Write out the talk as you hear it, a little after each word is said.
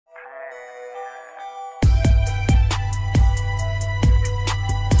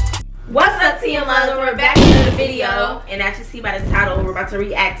What's up, TM Loves? We're back with another video, and as you see by the title, we're about to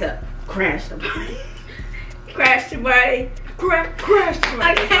react to Crash the Party. Crash the Party. Crash the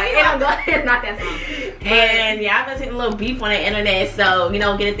Party. Okay, not that song. And yeah, I've been seeing a little beef on the internet, so you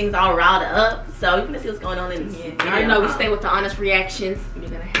know, getting things all riled up. So you're gonna see what's going on in this video. I already know we stay with the honest reactions. We're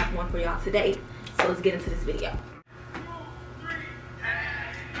gonna have one for y'all today. So let's get into this video.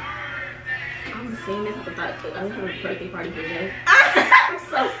 I'm seeing this. I was having a birthday party for Jay. I'm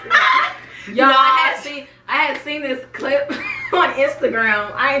so sick. Y'all, I had seen this clip on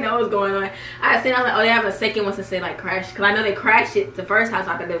Instagram. I didn't know what was going on. I had seen, I was like, oh, they have a second one to say like crash, because I know they crashed it the first time, so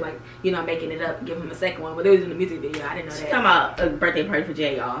I thought they were like, you know, making it up, give him a second one, but it was in the music video. I didn't know that. She talking about a birthday party for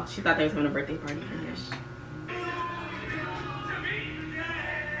Jay, y'all. She thought they was having a birthday party for him.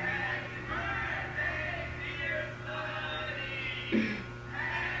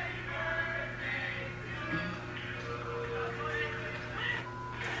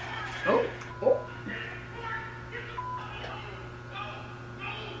 Oh, oh.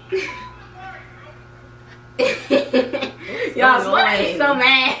 Y'all, Sweat is so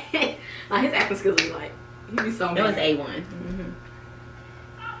mad. Like, his acting skills be like, he be so mad. It was A1.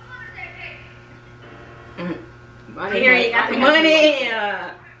 Here, you got the money.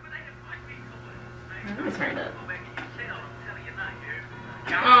 Let me turn it up.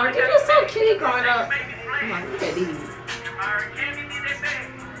 Oh, dude, you're so cute growing up. Come on, look at these.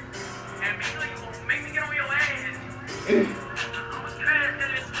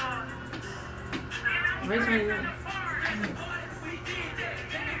 Where's my name?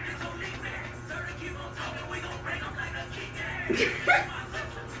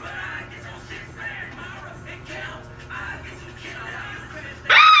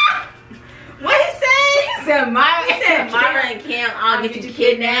 What he say? He said Myra and Cam, I'll get you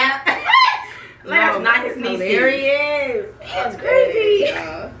kidnapped. What? Like, that's not his niece. Hilarious. That's crazy.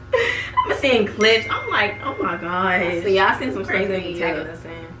 I'm seeing clips. I'm like, oh my gosh. So y'all seen some crazy things tagging us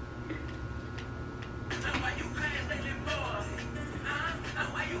in.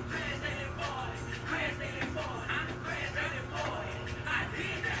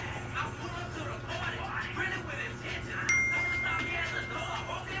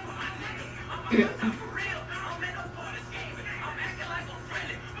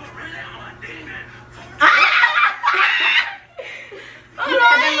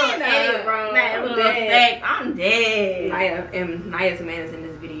 I'm dead. Naya's man is in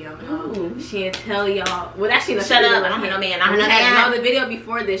this video. Ooh. She didn't tell y'all. Well, actually, no, shut up. I don't have no man. No, the video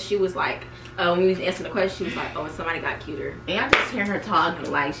before this, she was like, when we was answering the question, she was like, oh, and somebody got cuter. And y'all just hear her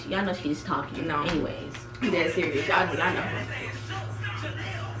talking, like, y'all know she's talking. No. Anyways. I'm dead serious. Y'all know her.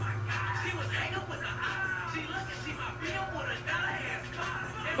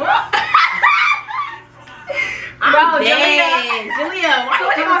 I'm dead. Julia, why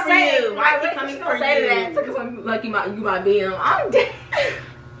are you coming for you? Why is he coming for you? Because like you might be him. I'm dead.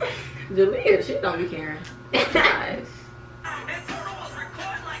 Julia, she don't be caring. Gosh.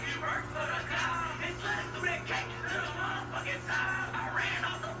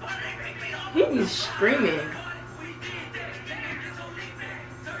 He be screaming.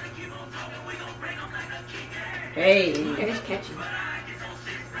 Hey, it's catchy.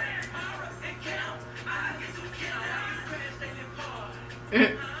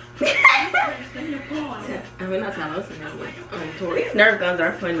 I mean, not telling us these Nerf guns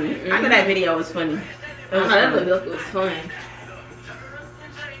are funny. I know that video was funny. That look was fun.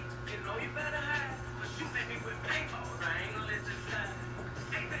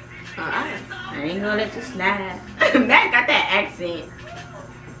 I ain't gonna let you slide. Matt got that accent.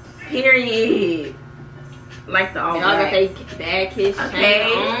 Period. Like the all y'all got they bad kids.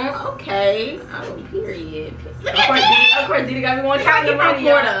 Okay. Okay. Oh, period. Of course, Didi got me one time in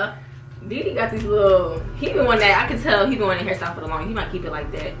Florida. Didi got these little. He been one that I can tell he been wanting a hairstyle for the long. He might keep it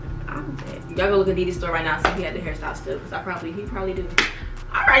like that. I'm dead. Y'all go look at Didi's store right now. See if he had the hairstyle still, because he probably do.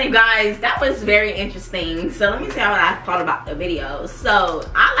 Alright, you guys, that was very interesting. So let me tell you what I thought about the video. So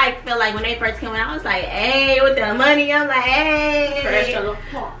I feel like when they first came in, I was like, hey, with the money, I'm like, hey. Crash that little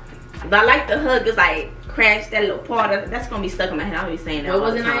part. But I like the hook. It's like crash that little part. That's gonna be stuck in my head. I'll be saying that. What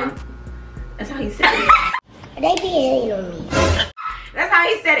was it, man? That's how he said it. They be hating on me. That's how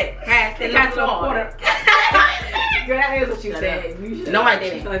he said it. Crash that little part. Girl, that is what you said. No, I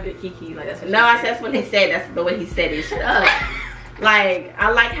didn't. Kiki, like that's what no, I said that's what he said. That's the way he said it. Shut up. Like,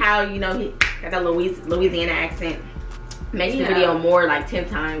 I like how, you know, he got that Louisiana accent. Makes the video more like 10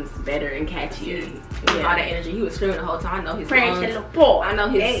 times better and catchier. All that energy. He was screaming the whole time. I know his lungs. I know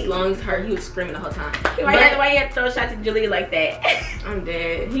his lungs hurt. He was screaming the whole time. Why you had to throw shots at Julia like that? I'm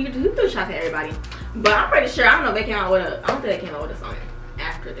dead. He threw shots at everybody. But I'm pretty sure, I don't know if they came out with a, I don't think they came out with a song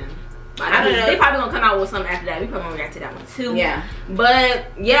after them. I don't know. They probably gonna come out with something after that. We probably gonna react to that one too. Yeah. But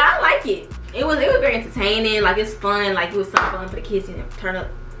yeah, I like it. It was very entertaining. Like it's fun. Like it was something fun for the kids to turn up.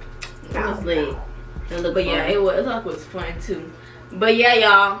 It was lit. But yeah, it was fun too. But yeah,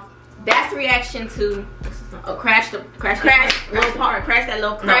 y'all, that's the reaction to crash the party. Sorry,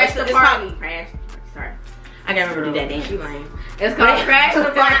 I gotta remember to do that dance. It's called Crash the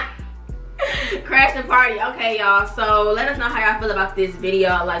Party. Crash the Party. Okay, y'all. So let us know how y'all feel about this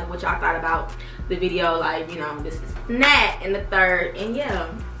video. Like what y'all thought about the video. Like, you know, this is Nat in the third. And yeah.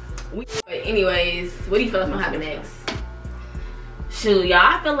 But anyways, what do you feel like gonna happen next? Shoot, y'all,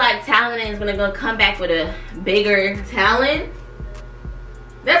 I feel like Talon is gonna come back with a bigger Talon.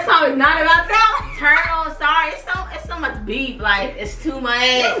 That song is not about Talon. Turtle, sorry, it's so much beef. Like it's too much.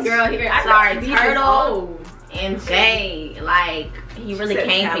 This girl here, sorry, Turtle and Jay. Like he really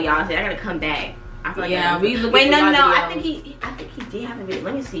came for y'all. So I gotta come back. I feel like yeah, wait, no, I think he did have a video.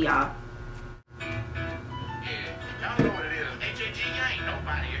 Let me see y'all. Y'all know what it is. H.A.G, ain't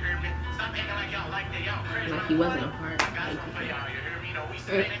nobody, you hear me? Stop acting like y'all like that. Y'all crazy. Like he wasn't a part. I got something for y'all, you hear me? You know, we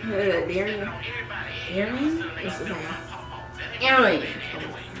spinning on everybody. Aaron? What's his name? Aaron.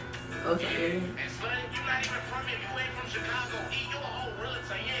 Oh, it's Aaron. And son, you not even from here. You ain't from Chicago. You a whole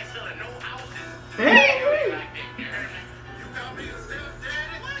realtor. You ain't selling no houses. You like that, you hear me? You call me a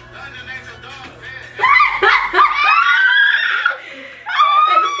stepdaddy? London ain't your daughter, man.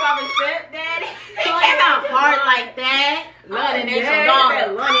 You call me stepdaddy? He came out hard like that. London ain't your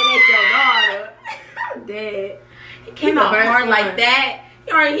daughter. London ain't your daughter. I'm dead. He came out hard like that.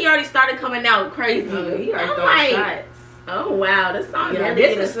 He already started coming out crazy. He already throwing shots. Oh wow, this song really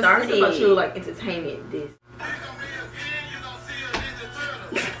this getting started. This is about you like entertainment. This.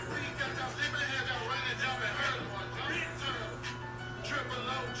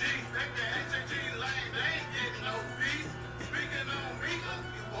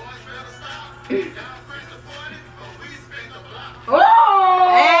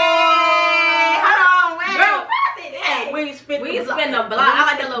 We spin the block. I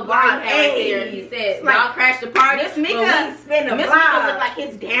like the little bar he had right there. He said, y'all crash the party. Miss Mika spin the block. Miss Mika look like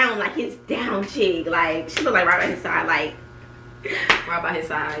his down chick. Like, she look like right by his side. Like, Right by his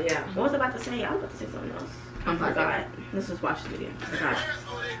side, yeah. what was I about to say? I was about to say something else. I forgot. Let's just watch the video. I forgot.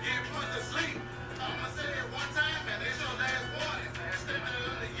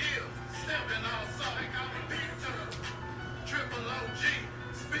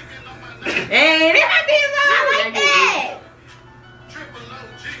 Hey, they might be like that. Triple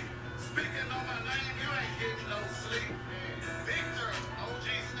OG, speaking on my name, you ain't getting no sleep. Victor, OG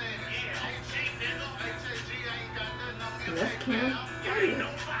stand, yeah, H.A.G, nigga. H.A.G ain't got nothing on me. That's Kim. Ain't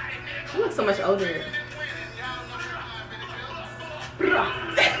nobody, nigga. She looks so much older. Winning, y'all know how I feel.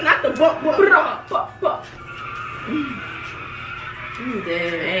 Not the book. I'm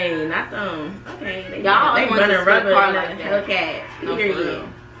dead. Hey, not them. Okay. Y'all they want to running spin rubber the car like like that. that. Hellcat. No, for real.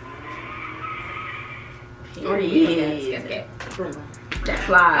 Period. That's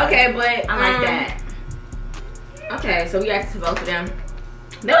live. Okay, but I like that. Okay, so we asked both of them.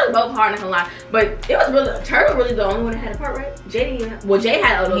 They was both hard, not gonna lie. But it was really Turtle really the only one that had a part, right? Jay had a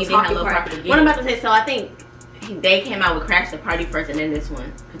little talking part. What I'm about to say, so I think they came out with Crash the Party first and then this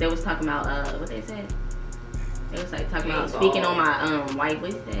one. Cause they was talking about what they said. They was like talking about speaking on my white,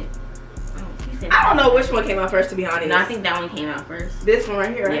 what he said? I don't know which one came out first, to be honest. No, I think that one came out first. This one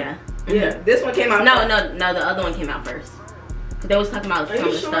right here, right? Yeah. Yeah, this one came out No, first. no, the other one came out first. They was talking about some of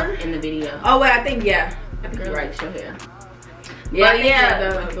the stuff in the video. Oh, wait, I think, yeah. I think you're right, show here.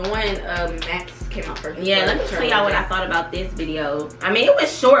 Yeah, the one Max came out first. Yeah, let me tell y'all what I thought about this video. I mean, it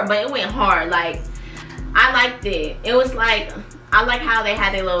was short, but it went hard. Like, I liked it. It was like, I like how they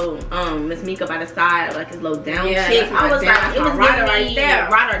had their little Miss Mika by the side, like his little down chick. I was like, it was giving me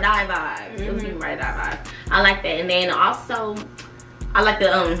ride or die vibes. It was giving me ride or die vibes. I like that. And then also, I like the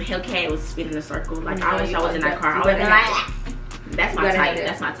Hellcat was spinning in a circle. Like, I wish I was in that car. I would be like, that's my type.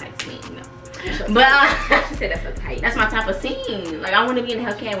 That's my type scene. You know? But she said that's her type. That's my type of scene. Like, I want to be in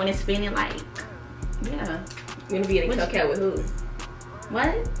the Hellcat when it's spinning. Like, yeah. You want to be in a Hellcat with who?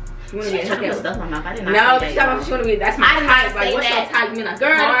 What? You want to be in a Hellcat with stuff on my mouth? I did not. No, she want to be. That's my type. Like, what's your type? You mean a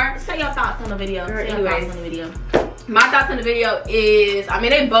girl? Say your thoughts on the video. Girl, say your thoughts on the video. My thoughts on the video is, I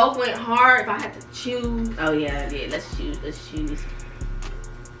mean, they both went hard. If I had to choose, oh yeah, let's choose.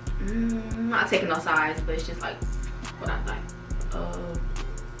 I'm not taking no sides, but it's just like what I thought.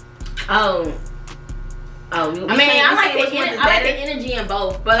 I mean, I like the energy in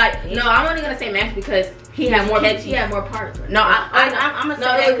both, but like, no, I'm only gonna say Max because he had more parts. Right? No, I'm gonna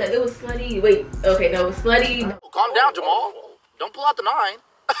say because it was slutty. Wait, okay, no, it was slutty. Calm down, Jamal. Don't pull out the 9.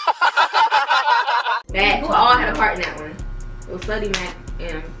 That who all had a part in that one. It was slutty, Mac,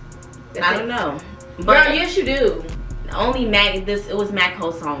 and I don't know. But girl, yes you do. Only Mac. It was Mac's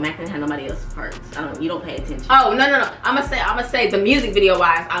whole song. Mac didn't have nobody else's parts. You don't pay attention. Oh no. I'ma say the music video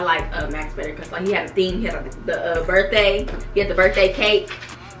wise, I like Mac's better because like he had a theme. He had the birthday. He had the birthday cake,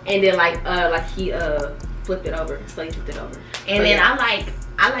 and then like he flipped it over. So he flipped it over. And then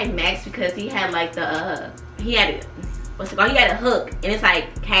I like Mac's because he had like he had what's it called? He had a hook and it's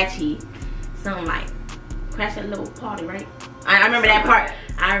like catchy. Something like crash that little party, right? I remember that part.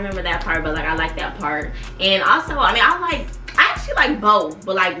 I remember that part, but like I like that part. And also, I mean, I actually like both,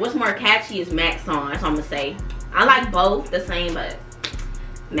 but like what's more catchy is Mac's song. That's what I'm gonna say. I like both the same, but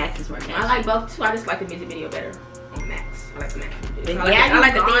Mac's is more catchy. I like both too. I just like the music video better on Mac's. I like the Mac's video. I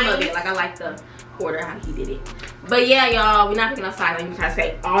like the theme of it. Like I like the quarter how he did it. But yeah, y'all, we're not picking no sides. You try to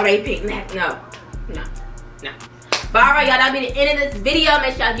say, oh, they pick Mac. No. But alright, y'all, that'll be the end of this video.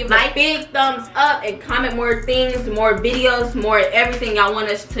 Make sure y'all give a big thumbs up and comment more things, more videos, more everything y'all want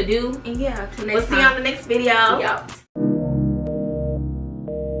us to do. And yeah, we'll see you on the next video. Yep.